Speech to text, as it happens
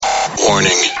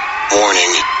Warning,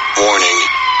 warning, warning,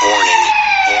 warning,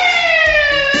 warning.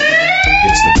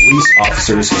 It's the Police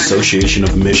Officers Association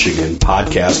of Michigan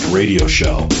podcast radio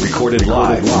show, recorded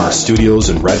live from our studios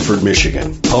in Redford,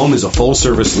 Michigan. POAM is a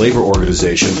full-service labor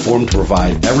organization formed to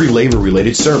provide every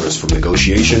labor-related service from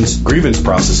negotiations, grievance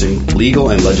processing, legal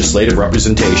and legislative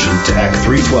representation to Act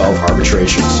 312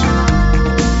 arbitrations.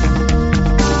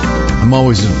 I'm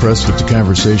always impressed with the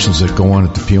conversations that go on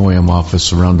at the POAM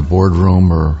office around the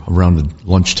boardroom or around the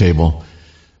lunch table.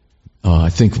 I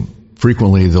think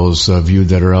frequently those of you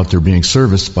that are out there being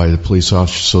serviced by the Police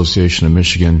Officers Association of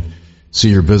Michigan see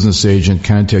your business agent,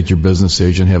 contact your business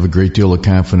agent, have a great deal of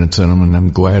confidence in them, and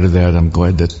I'm glad of that. I'm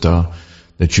glad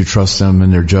that you trust them in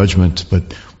their judgment.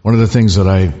 But one of the things that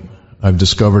I've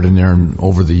discovered in there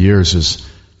over the years is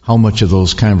how much of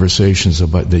those conversations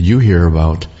that you hear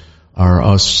about are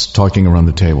us talking around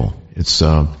the table. It's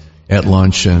at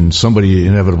lunch and somebody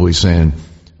inevitably saying,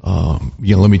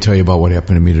 let me tell you about what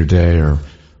happened to me today, or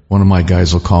one of my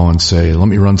guys will call and say, let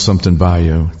me run something by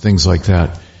you, things like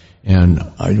that. And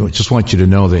I just want you to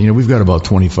know that, we've got about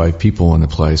 25 people in the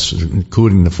place,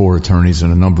 including the 4 attorneys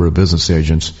and a number of business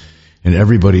agents, and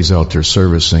everybody's out there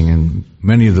servicing, and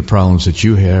many of the problems that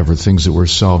you have are things that we're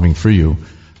solving for you.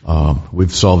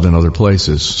 We've solved in other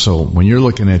places. So when you're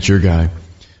looking at your guy,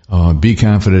 be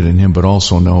confident in him, but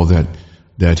also know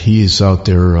that he is out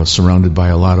there surrounded by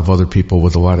a lot of other people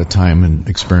with a lot of time and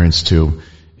experience too,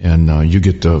 and you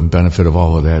get the benefit of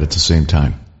all of that at the same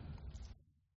time.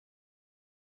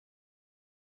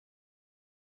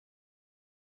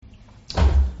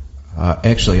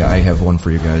 Actually, I have one for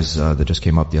you guys that just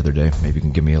came up the other day. Maybe you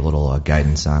can give me a little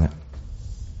guidance on it.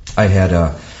 I had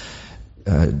a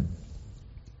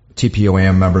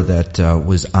TPOAM member that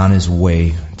was on his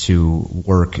way to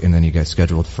work, and then he got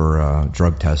scheduled for a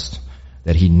drug test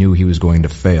that he knew he was going to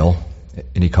fail,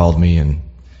 and he called me and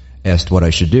asked what I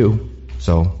should do.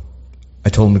 So I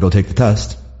told him to go take the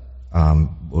test.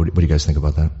 What do you guys think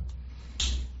about that?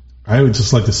 I would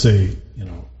just like to say,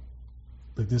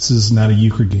 this is not a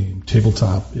euchre game.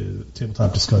 Tabletop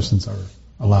discussions are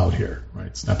allowed here, right?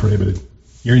 It's not prohibited.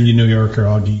 You're in New York or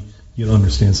Augie, you don't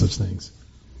understand such things.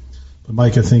 But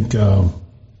Mike, I think,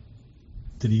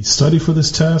 did he study for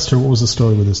this test, or what was the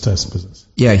story with this test business?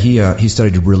 Yeah, he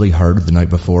studied really hard the night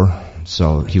before,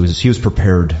 so he was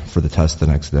prepared for the test the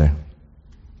next day.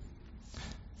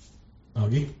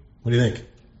 Augie, what do you think?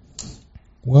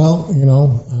 Well,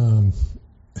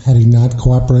 had he not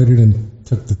cooperated and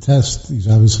took the test, he's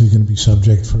obviously going to be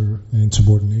subject for an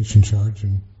insubordination charge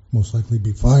and most likely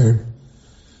be fired.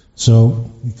 So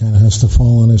he kind of has to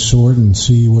fall on his sword and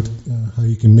see how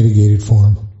you can mitigate it for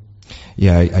him.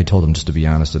 Yeah, I told him just to be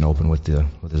honest and open with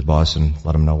his boss and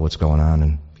let him know what's going on.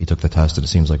 And he took the test, and it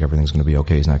seems like everything's going to be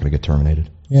okay. He's not going to get terminated.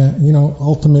 Yeah,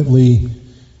 ultimately,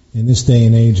 in this day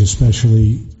and age,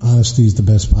 especially, honesty is the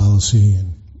best policy.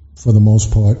 And for the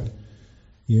most part,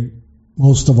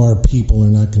 most of our people are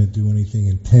not going to do anything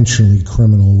intentionally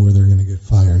criminal where they're going to get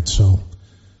fired. So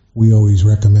we always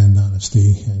recommend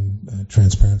honesty and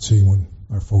transparency when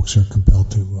our folks are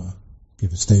compelled to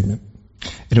give a statement.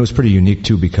 And it was pretty unique,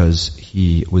 too, because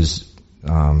he was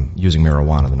using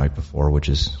marijuana the night before, which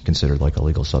is considered like a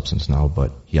legal substance now,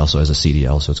 but he also has a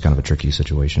CDL, so it's kind of a tricky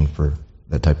situation for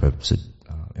that type of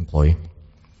employee.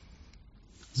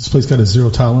 This place got a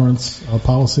zero-tolerance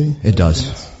policy? It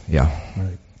does, yeah. All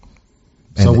right.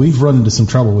 So we've run into some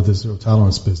trouble with this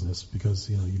zero-tolerance business because,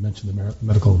 you mentioned the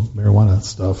medical marijuana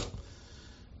stuff,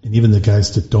 and even the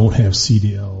guys that don't have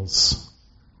CDLs,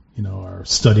 are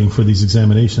studying for these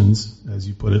examinations, as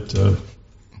you put it,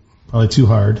 probably too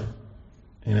hard,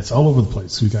 and it's all over the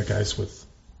place. We've got guys with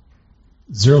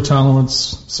zero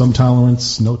tolerance, some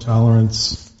tolerance, no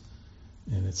tolerance,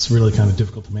 and it's really kind of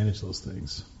difficult to manage those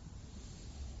things.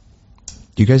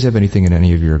 Do you guys have anything in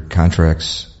any of your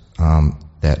contracts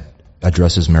that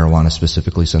addresses marijuana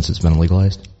specifically since it's been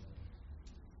legalized?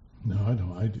 No, I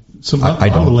don't. I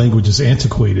don't. The language is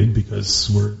antiquated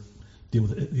because we're dealing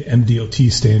with the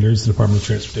MDOT standards, the Department of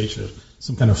Transportation,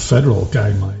 some kind of federal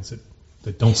guidelines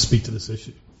that don't speak to this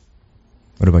issue.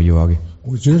 What about you, Augie?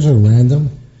 Was yours a random?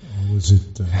 Or was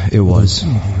it? It was,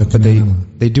 but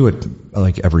they do it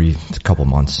like every couple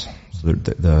months. So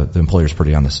the employer's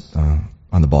pretty on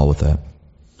the ball with that.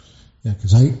 Yeah,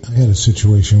 because I had a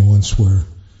situation once where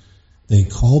they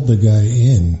called the guy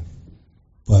in,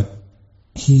 but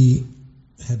he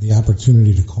had the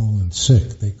opportunity to call in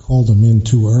sick. They called him in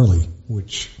too early,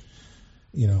 which,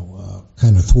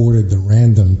 kind of thwarted the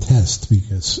random test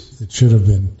because it should have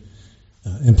been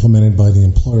implemented by the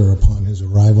employer upon his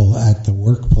arrival at the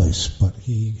workplace. But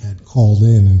he had called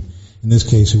in, and in this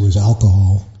case it was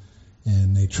alcohol,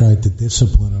 and they tried to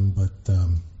discipline him, but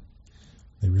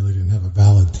they really didn't have a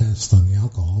valid test on the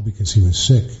alcohol because he was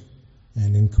sick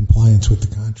and in compliance with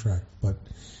the contract. But,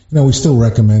 we still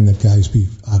recommend that guys be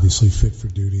obviously fit for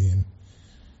duty, and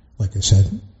like I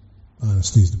said,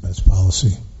 honesty is the best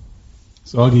policy.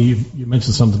 So, Augie, you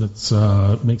mentioned something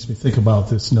that makes me think about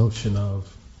this notion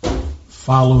of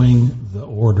following the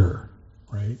order,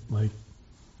 right? Like,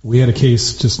 we had a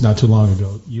case just not too long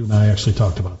ago. You and I actually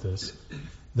talked about this,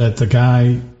 that the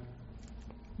guy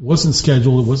wasn't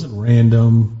scheduled. It wasn't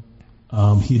random.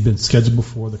 He'd been scheduled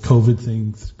before. The COVID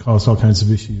thing caused all kinds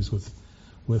of issues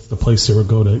with the place they would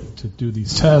go to do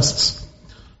these tests.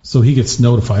 So he gets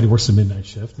notified. He works a midnight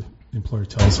shift. The employer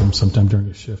tells him sometime during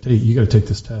his shift, hey, you got to take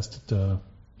this test at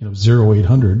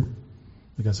 0800.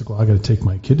 The guy's like, well, I got to take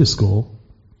my kid to school.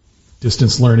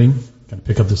 Distance learning. Got to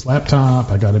pick up this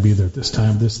laptop. I got to be there at this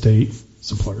time, this date.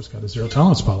 This employer's got a zero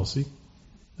tolerance policy.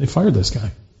 They fired this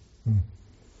guy.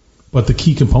 But the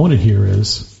key component here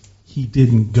is he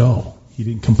didn't go. He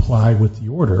didn't comply with the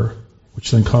order,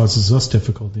 which then causes us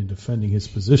difficulty in defending his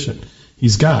position.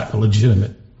 He's got a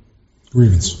legitimate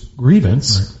grievance.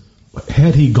 Right. But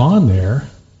had he gone there,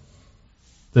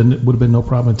 then it would have been no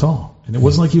problem at all. And it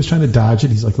wasn't like he was trying to dodge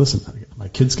it. He's like, listen, my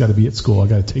kid's got to be at school. I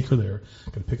got to take her there.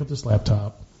 Got to pick up this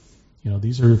laptop.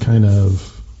 These are kind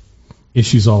of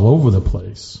issues all over the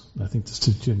place. And I think this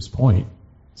to Jim's point.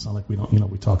 It's not like we don't,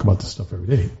 we talk about this stuff every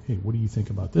day. Hey, what do you think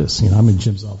about this? I'm in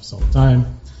Jim's office all the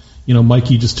time.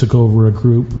 Mikey just took over a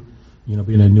group,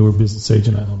 being a newer business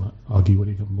agent. I don't know, Augie, what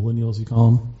do you call them? Millennials, you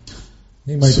call them?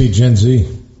 He might be Gen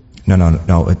Z. No.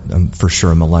 I'm for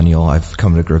sure a millennial. I've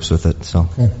come to grips with it. So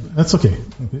okay. That's okay.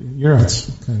 You're all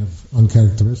That's kind of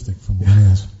uncharacteristic from what I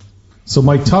asked. So,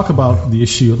 Mike, talk about the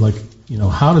issue,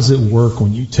 how does it work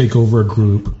when you take over a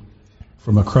group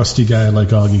from a crusty guy like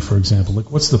Augie, for example?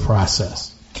 What's the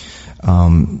process?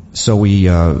 So we,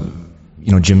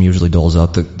 Jim usually doles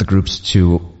out the groups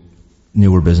to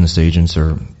newer business agents,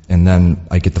 and then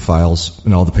I get the files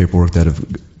and all the paperwork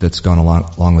that's gone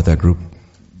along with that group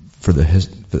for the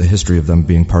history of them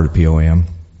being part of POAM,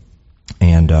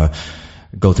 and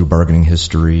go through bargaining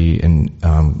history and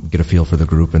get a feel for the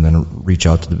group, and then reach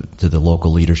out to the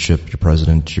local leadership, your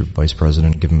president, your vice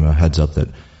president, give them a heads up that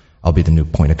I'll be the new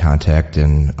point of contact.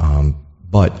 And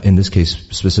but in this case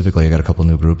specifically, I got a couple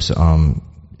new groups.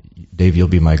 Dave, you'll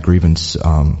be my grievance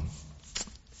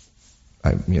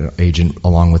agent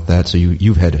along with that. So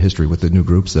you've had a history with the new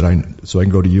groups so I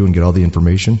can go to you and get all the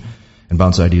information and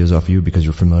bounce ideas off you because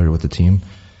you're familiar with the team.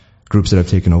 Groups that I've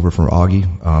taken over from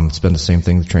Augie, it's been the same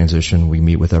thing, the transition. We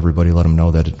meet with everybody, let them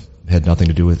know that it had nothing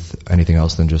to do with anything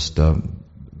else than just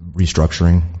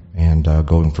restructuring and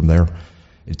going from there.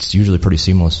 It's usually pretty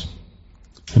seamless.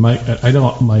 Hey, Mike, I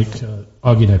don't,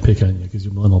 Augie and I pick on you because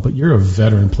you're millennial, but you're a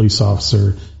veteran police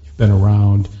officer. You've been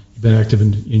around. You've been active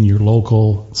in your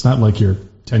local. It's not like you're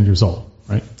 10 years old,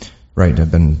 right? Right.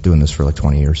 I've been doing this for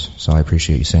 20 years, so I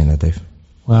appreciate you saying that, Dave.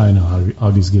 Well, I know.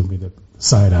 Augie's giving me the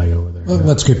side eye over there. Well,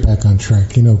 let's get back on track.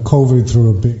 COVID threw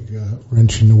a big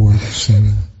wrench in the works,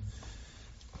 and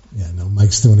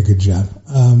Mike's doing a good job.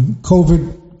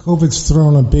 COVID's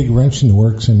thrown a big wrench in the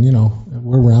works, and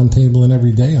we're roundtabling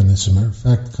every day on this. As a matter of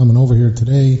fact, coming over here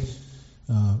today,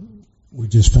 we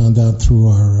just found out through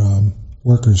our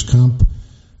workers' comp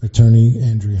attorney,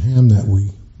 Andrea Ham, that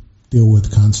we deal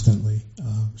with constantly.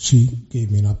 She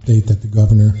gave me an update that the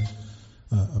governor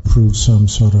approved some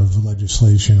sort of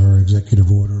legislation or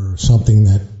executive order or something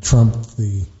that trumped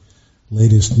the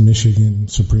latest Michigan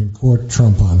Supreme Court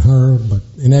Trump on her. But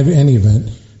in any event,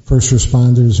 first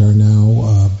responders are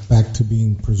now back to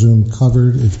being presumed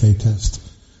covered if they test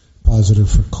positive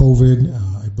for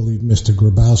COVID. I believe Mr.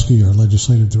 Grabowski, our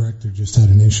legislative director, just had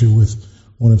an issue with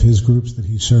one of his groups that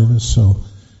he serviced. So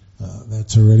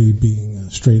that's already being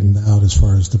straightened out as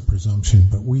far as the presumption.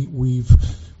 But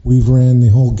we've ran the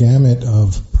whole gamut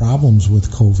of problems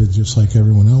with COVID, just like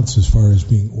everyone else, as far as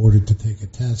being ordered to take a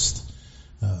test.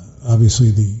 Obviously,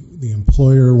 the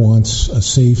employer wants a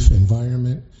safe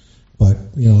environment,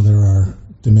 but there are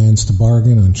demands to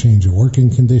bargain on change of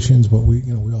working conditions. But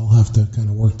we all have to kind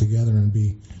of work together and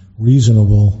be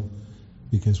reasonable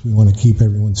because we want to keep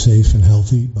everyone safe and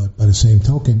healthy. But by the same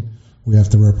token, we have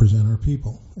to represent our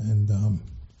people, and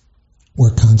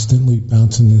we're constantly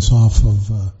bouncing this off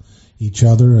of each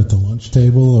other at the lunch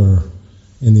table or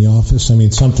in the office. I mean,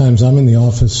 sometimes I'm in the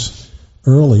office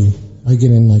early. I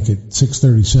get in at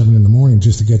 6:37 in the morning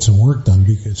just to get some work done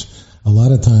because a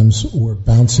lot of times we're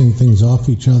bouncing things off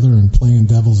each other and playing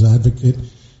devil's advocate,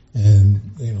 and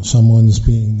someone's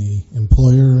being the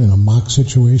employer in a mock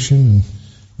situation, and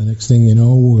the next thing you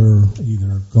know, we're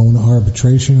either going to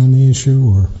arbitration on the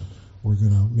issue or We're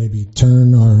going to maybe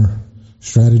turn our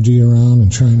strategy around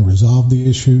and try and resolve the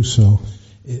issue. So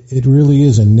it really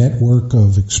is a network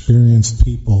of experienced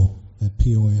people that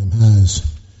POAM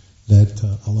has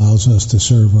that allows us to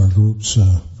serve our groups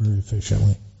very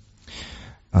efficiently.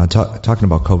 Talking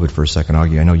about COVID for a second,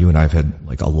 Augie, I know you and I have had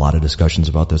like a lot of discussions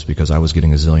about this because I was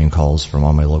getting a zillion calls from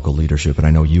all my local leadership, and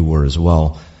I know you were as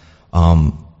well.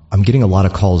 I'm getting a lot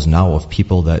of calls now of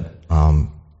people that,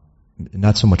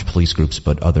 not so much police groups,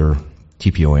 but other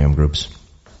TPOAM groups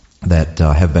that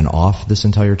have been off this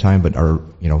entire time, but are,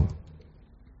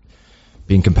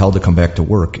 being compelled to come back to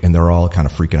work, and they're all kind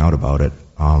of freaking out about it.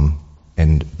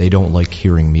 And they don't like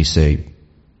hearing me say,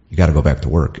 you got to go back to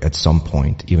work at some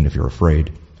point, even if you're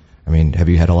afraid. I mean, have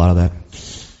you had a lot of that?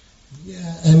 Yeah,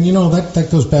 and that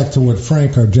goes back to what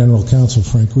Frank, our general counsel,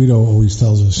 Frank Guido, always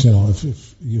tells us.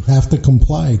 If you have to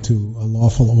comply to a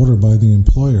lawful order by the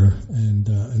employer, and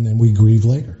then we grieve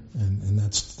later, and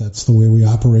that's the way we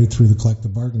operate through the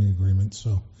collective bargaining agreement.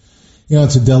 So,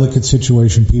 it's a delicate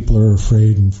situation. People are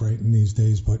afraid and frightened these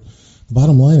days, but the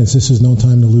bottom line is this is no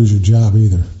time to lose your job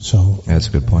either. So that's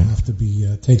a good point. You have to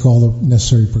be take all the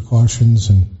necessary precautions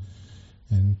and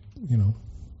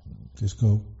just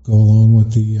go along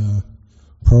with the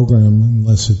program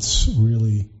unless it's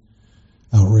really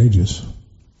outrageous.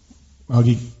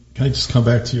 Augie, can I just come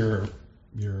back to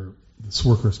this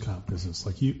workers' comp business?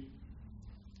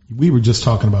 We were just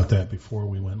talking about that before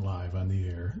we went live on the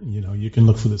air. You can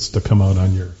look for this to come out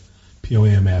on your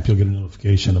POAM app. You'll get a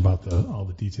notification about all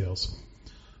the details.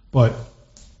 But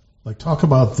talk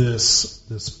about this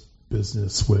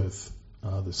business with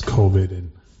this COVID,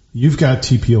 and you've got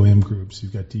TPOM groups,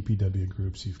 you've got DPW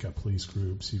groups, you've got police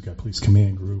groups, you've got police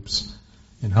command groups,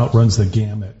 and how it runs the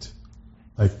gamut.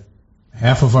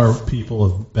 Half of our people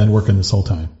have been working this whole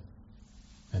time,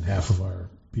 and half of our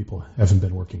people haven't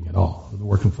been working at all. They're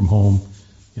working from home,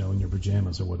 in your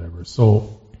pajamas or whatever.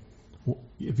 So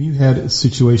if you had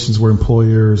situations where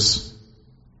employers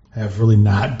have really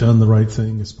not done the right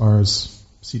thing as far as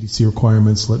CDC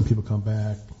requirements, letting people come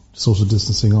back, social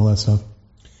distancing, all that stuff?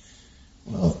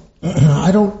 Well,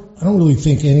 I don't really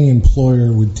think any employer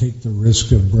would take the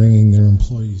risk of bringing their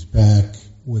employees back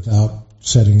without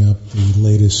setting up the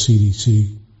latest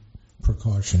CDC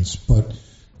precautions. But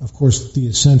of course, the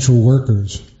essential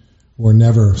workers were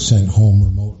never sent home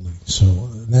remotely. So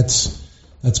that's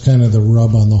kind of the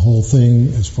rub on the whole thing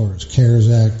as far as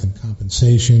CARES Act and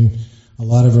compensation. A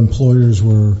lot of employers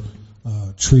were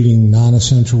treating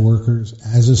non-essential workers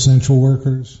as essential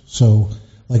workers. So,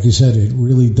 like you said, it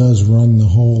really does run the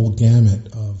whole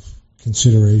gamut of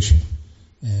consideration.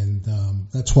 And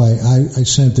that's why I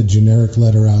sent a generic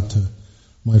letter out to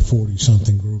my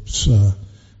 40-something groups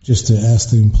just to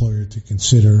ask the employer to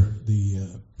consider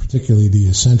particularly the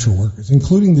essential workers,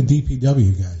 including the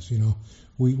DPW guys.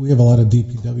 We have a lot of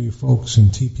DPW folks in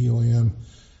TPOAM,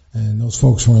 and those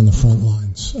folks were on the front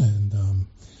lines. And,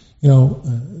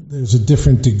 there's a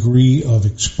different degree of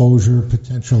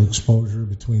potential exposure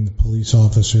between the police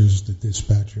officers, the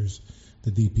dispatchers,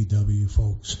 the DPW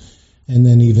folks, and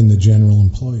then even the general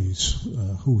employees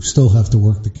who still have to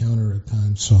work the counter at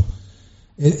times. So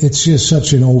it's just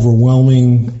such an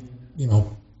overwhelming,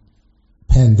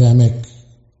 pandemic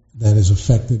that has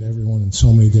affected everyone in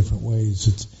so many different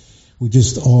ways. We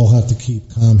just all have to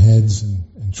keep calm heads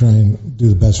and try and do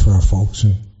the best for our folks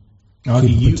and keep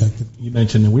them protected. You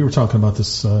mentioned, and we were talking about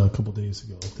this a couple of days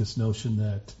ago, this notion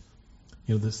that,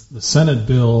 the Senate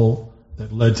bill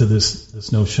that led to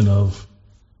this notion of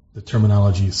the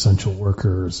terminology essential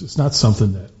workers, it's not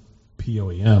something that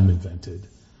POAM invented.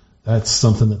 That's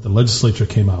something that the legislature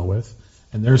came out with.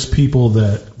 And there's people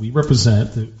that we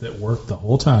represent that work the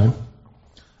whole time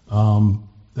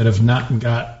that have not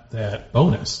got that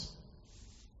bonus.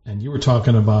 And you were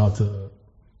talking about the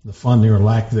funding or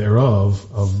lack thereof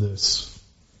of this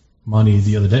money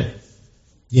the other day.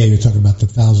 Yeah, you're talking about the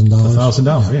 $1,000? The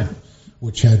 $1,000, yeah.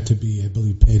 Which had to be, I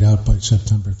believe, paid out by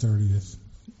September 30th.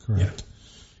 Correct.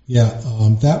 Yeah,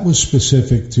 that was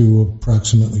specific to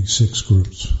approximately 6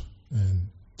 groups, and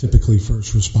typically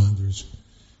first responders,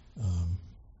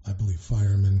 I believe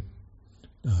firemen,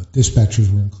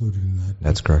 dispatchers were included in that.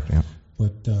 That's correct, yeah.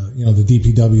 But, the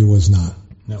DPW was not.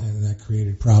 No. And that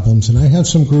created problems. And I have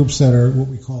some groups that are what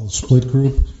we call a split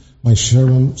group.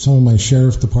 Some of my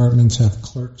sheriff departments have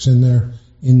clerks in there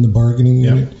in the bargaining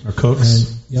unit. Or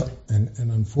cooks. And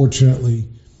unfortunately,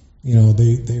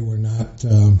 they were not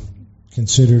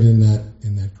considered in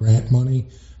that grant money.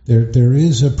 There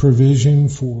is a provision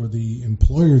for the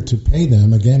employer to pay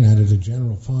them, again, out of the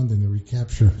general fund, and to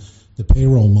recapture the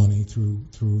payroll money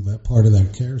through that part of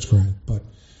that CARES grant. But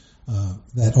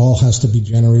that all has to be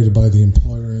generated by the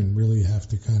employer, and really have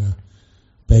to kind of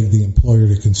beg the employer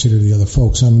to consider the other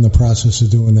folks. I'm in the process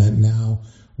of doing that now.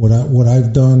 What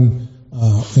I've done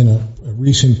in a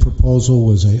recent proposal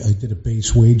was I did a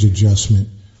base wage adjustment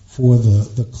for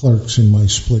the clerks in my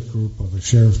split group of a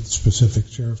specific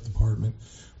sheriff department,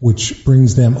 which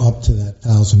brings them up to that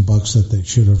 $1,000 that they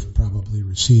should have probably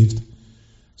received.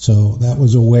 So that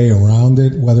was a way around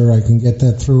it. Whether I can get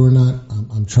that through or not,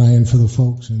 I'm trying for the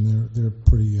folks, and they're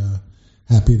pretty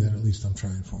happy that at least I'm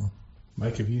trying for them.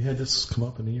 Mike, have you had this come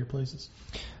up in any of your places?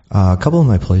 A couple of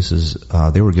my places,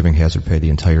 they were giving hazard pay the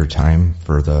entire time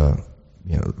for the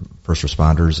first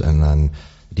responders, and then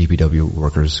DPW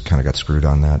workers kind of got screwed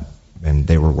on that, and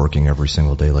they were working every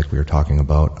single day like we were talking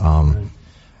about. Right.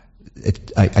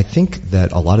 I think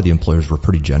that a lot of the employers were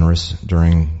pretty generous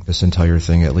during this entire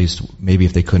thing, at least maybe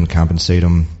if they couldn't compensate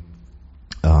them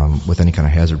with any kind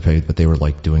of hazard pay, but they were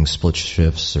like doing split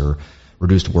shifts or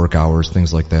reduced work hours,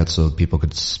 things like that, so people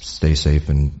could stay safe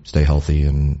and stay healthy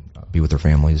and be with their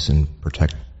families and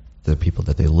protect the people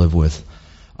that they live with.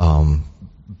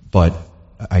 But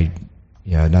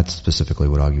not specifically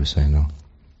what Augie was saying, though.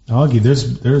 Augie,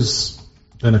 there's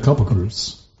been a couple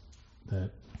groups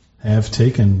that have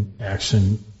taken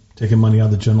action, taken money out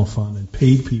of the general fund and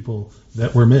paid people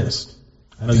that were missed.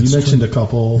 I know you mentioned a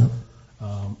couple,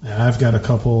 and I've got a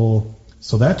couple.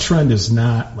 So that trend is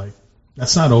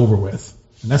that's not over with.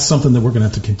 And that's something that we're going to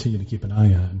have to continue to keep an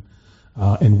eye on.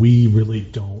 And we really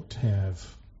don't have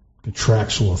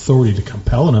contractual authority to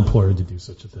compel an employer to do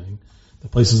such a thing. The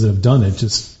places that have done it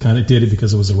just kind of did it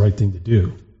because it was the right thing to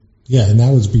do. Yeah, and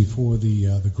that was before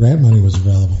the grant money was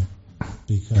available,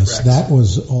 because Correct. that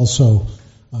was also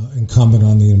incumbent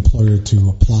on the employer to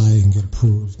apply and get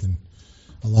approved. And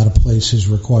a lot of places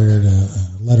required a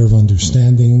letter of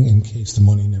understanding in case the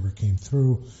money never came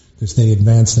through, because they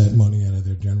advanced that money out of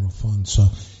their general fund. So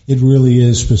it really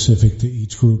is specific to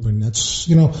each group, and that's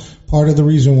part of the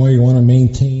reason why you want to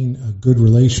maintain a good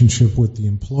relationship with the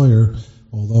employer.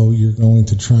 Although you're going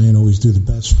to try and always do the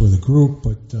best for the group,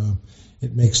 but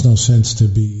it makes no sense to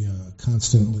be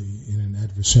constantly in an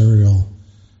adversarial,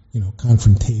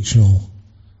 confrontational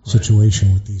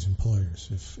situation with these employers.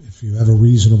 If you have a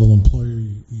reasonable employer,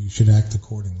 you should act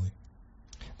accordingly.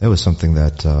 That was something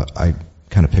that I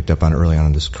kind of picked up on early on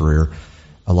in this career.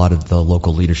 A lot of the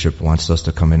local leadership wants us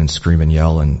to come in and scream and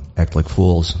yell and act like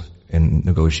fools in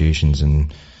negotiations,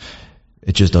 and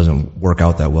it just doesn't work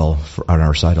out that well on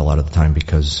our side a lot of the time,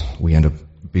 because we end up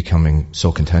becoming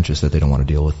so contentious that they don't want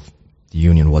to deal with the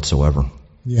union whatsoever.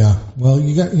 Yeah, well,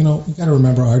 you got to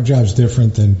remember, our job's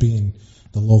different than being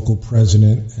the local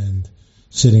president and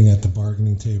sitting at the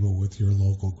bargaining table with your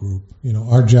local group.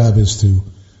 Our job is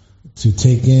to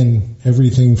take in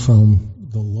everything from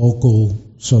the local,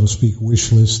 so to speak,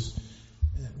 wish list,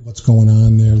 what's going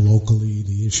on there locally,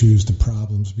 the issues, the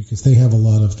problems, because they have a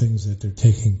lot of things that they're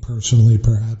taking personally,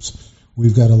 perhaps.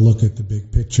 We've got to look at the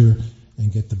big picture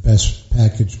and get the best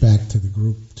package back to the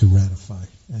group to ratify.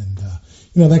 And,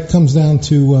 that comes down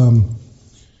to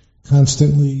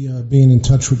constantly being in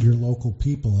touch with your local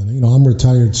people. And, I'm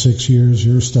retired 6 years.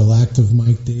 You're still active,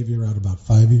 Mike. Dave, you're out about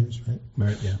 5 years, right?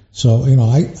 Right, yeah. So,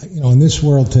 in this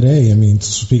world today,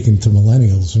 speaking to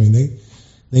millennials,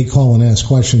 they call and ask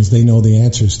questions they know the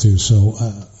answers to. So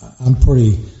I'm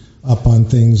pretty up on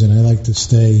things, and I like to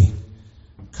stay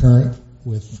current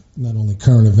with not only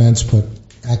current events, but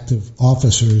active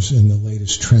officers in the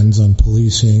latest trends on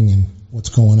policing and what's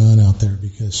going on out there,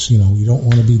 because, you don't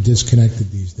want to be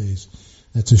disconnected these days.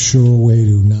 That's a sure way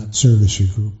to not service your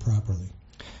group properly.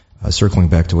 Circling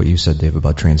back to what you said, Dave,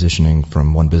 about transitioning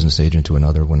from one business agent to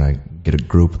another when I get a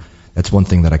group, that's one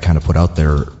thing that I kind of put out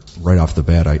there right off the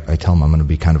bat. I tell them I'm going to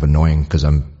be kind of annoying because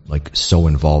I'm so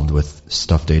involved with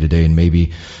stuff day to day, and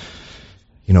maybe,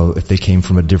 if they came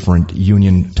from a different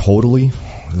union totally,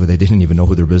 where they didn't even know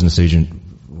who their business agent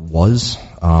was,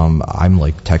 I'm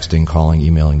texting, calling,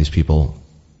 emailing these people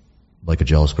like a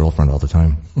jealous girlfriend all the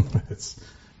time.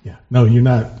 No, you're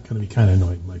not going to be kind of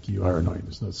annoying, Mike. You are annoying.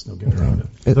 There's no getting around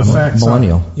it. The facts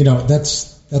millennial.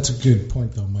 That's a good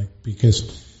point, though, Mike,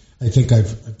 because I think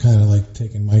I've kind of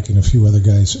taken Mike and a few other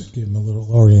guys, give them a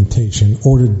little orientation,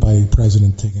 ordered by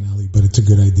President Tiganelli, but it's a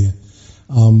good idea.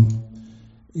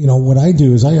 What I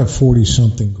do is I have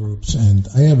 40-something groups, and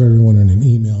I have everyone on an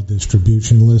email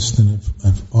distribution list, and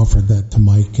I've offered that to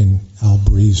Mike, and Al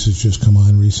Breeze has just come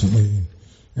on recently, and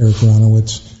Eric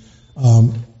Ronowitz.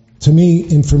 To me,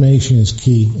 information is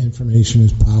key. Information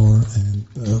is power,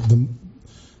 and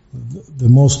the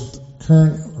most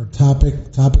current or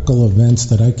topical events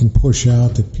that I can push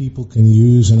out that people can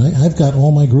use, and I've got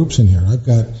all my groups in here. I've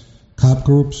got cop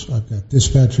groups, I've got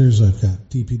dispatchers, I've got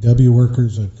DPW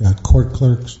workers, I've got court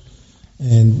clerks,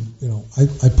 And,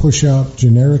 I push out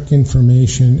generic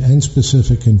information and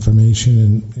specific information,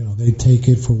 and, they take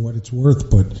it for what it's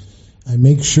worth, but I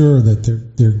make sure that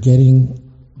they're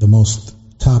getting the most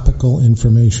topical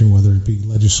information, whether it be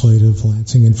legislative,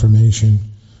 Lansing information,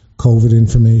 COVID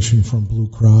information from Blue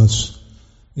Cross.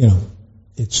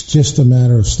 It's just a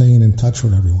matter of staying in touch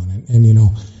with everyone. And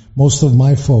most of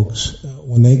my folks,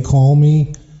 when they call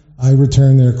me, I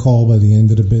return their call by the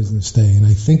end of the business day. And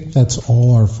I think that's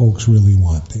all our folks really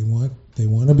want. They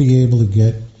want to be able to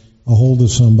get a hold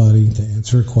of somebody to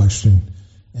answer a question.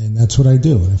 And that's what I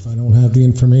do. And if I don't have the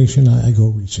information, I go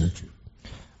research it.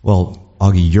 Well,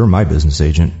 Augie, you're my business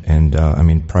agent. And,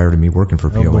 prior to me working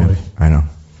for POAM, I know.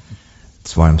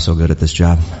 That's why I'm so good at this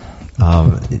job.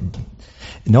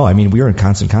 We were in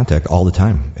constant contact all the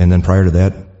time. And then prior to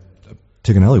that,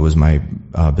 Tiganelli was my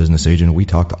business agent. We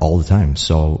talked all the time.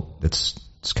 So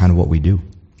it's kind of what we do.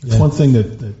 It's one thing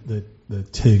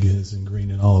that TIG is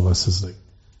ingrained in all of us is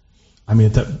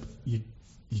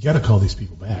you got to call these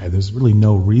people back. There's really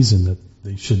no reason that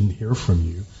they shouldn't hear from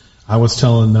you. I was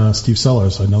telling Steve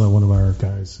Sellers, another one of our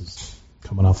guys who's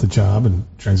coming off the job and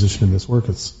transitioning this work.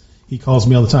 He calls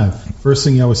me all the time. First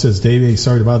thing he always says, Dave, hey,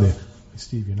 sorry to bother you. Like,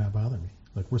 Steve, you're not bothering me.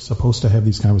 Like, we're supposed to have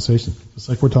these conversations. It's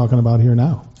like we're talking about here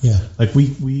now. Yeah. Like,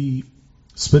 we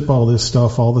spitball this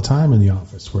stuff all the time in the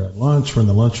office. We're at lunch. We're in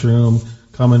the lunchroom,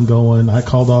 coming, going. I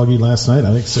called Augie last night,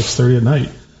 I think 6:30 at night,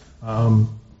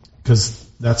 because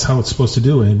that's how it's supposed to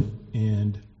do.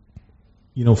 And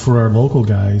for our local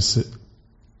guys,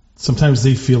 sometimes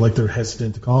they feel like they're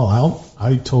hesitant to call.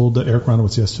 I told Eric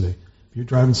Ronowitz yesterday, if you're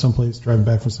driving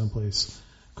back from someplace,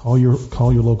 call your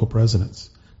local presidents,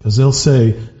 because they'll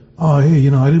say, oh, hey,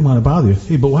 I didn't want to bother you.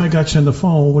 Hey, but when I got you on the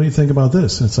phone, what do you think about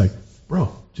this? And it's like,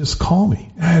 bro, just call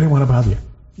me. I didn't want to bother you.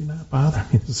 You're not bothering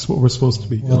me. This is what we're supposed to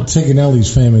be doing. Well,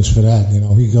 Tiganelli's famous for that.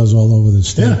 He goes all over the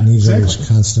state, and he's always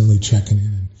constantly checking in.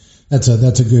 And that's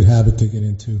a good habit to get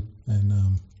into. And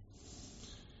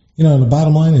the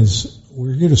bottom line is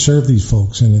we're here to serve these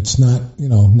folks, and it's not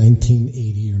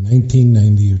 1980 or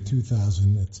 1990 or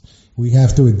 2000. We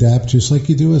have to adapt just like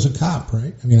you do as a cop,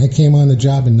 right? I came on the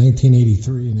job in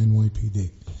 1983 in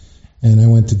NYPD, and I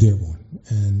went to Dearborn,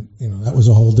 and that was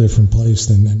a whole different place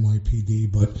than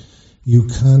NYPD, but you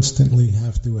constantly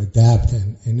have to adapt,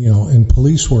 and in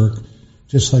police work,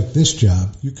 just like this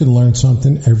job, you can learn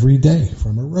something every day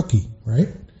from a rookie, right?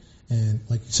 And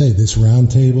like you say, this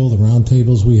roundtable, the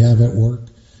roundtables we have at work,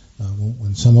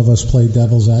 when some of us play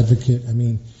devil's advocate,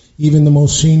 even the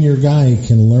most senior guy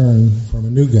can learn from a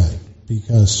new guy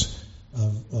because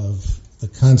of the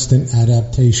constant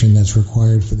adaptation that's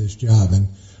required for this job.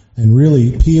 And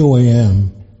really,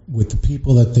 POAM, with the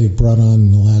people that they've brought on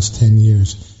in the last 10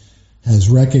 years, has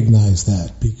recognized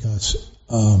that because,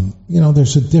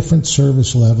 there's a different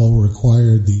service level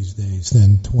required these days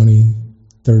than 20,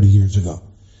 30 years ago.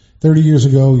 30 years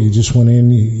ago, you just went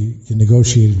in, you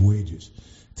negotiated wages.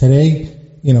 Today,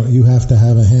 you have to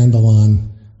have a handle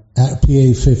on PA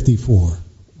 54,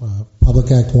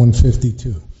 Public Act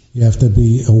 152. You have to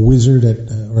be a wizard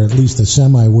or at least a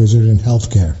semi-wizard in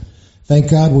healthcare. Thank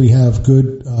God we have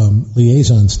good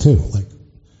liaisons too,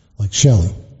 like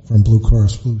Shelley from Blue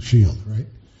Cross Blue Shield, right?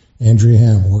 Andrea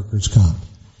Ham, Workers' Comp.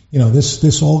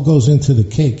 This all goes into the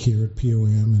cake here at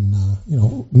POAM, and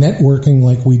networking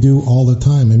like we do all the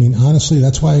time. Honestly,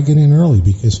 that's why I get in early,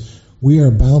 because we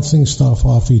are bouncing stuff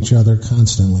off each other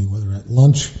constantly, whether at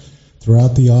lunch,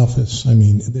 throughout the office.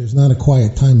 There's not a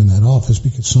quiet time in that office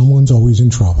because someone's always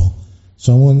in trouble.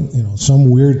 Some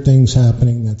weird thing's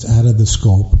happening that's out of the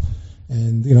scope.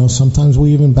 And, sometimes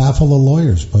we even baffle the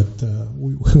lawyers, but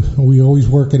we always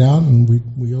work it out, and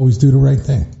we always do the right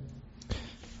thing.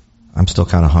 I'm still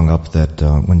kind of hung up that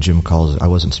when Jim calls, I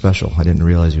wasn't special. I didn't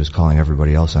realize he was calling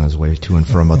everybody else on his way to and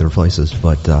from other places.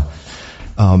 But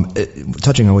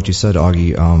touching on what you said,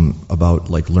 Augie, about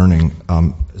learning,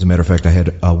 as a matter of fact, I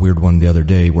had a weird one the other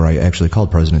day where I actually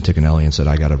called President Tiganelli and said,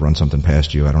 I got to run something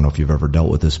past you. I don't know if you've ever dealt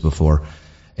with this before.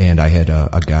 And I had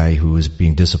a guy who was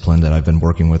being disciplined that I've been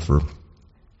working with for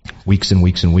weeks and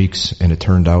weeks and weeks, and it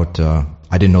turned out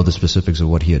I didn't know the specifics of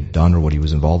what he had done or what he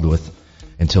was involved with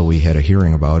until we had a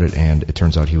hearing about it, and it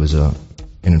turns out he was an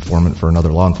informant for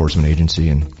another law enforcement agency,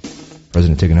 and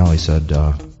President Tiganelli said,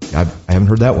 I haven't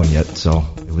heard that one yet, so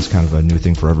it was kind of a new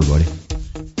thing for everybody.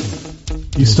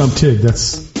 You stumped Tig.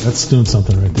 That's doing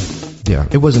something right there. Yeah,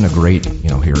 it wasn't a great,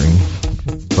 hearing,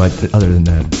 but other than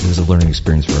that, it was a learning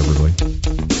experience for everybody.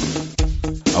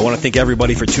 I want to thank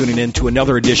everybody for tuning in to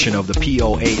another edition of the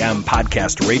POAM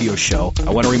Podcast Radio Show.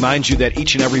 I want to remind you that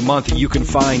each and every month you can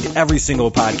find every single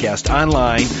podcast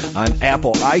online on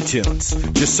Apple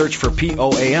iTunes. Just search for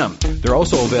POAM. They're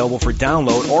also available for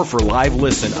download or for live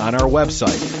listen on our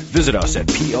website. Visit us at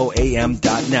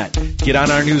POAM.net. Get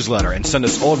on our newsletter and send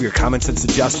us all of your comments and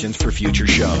suggestions for future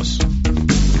shows.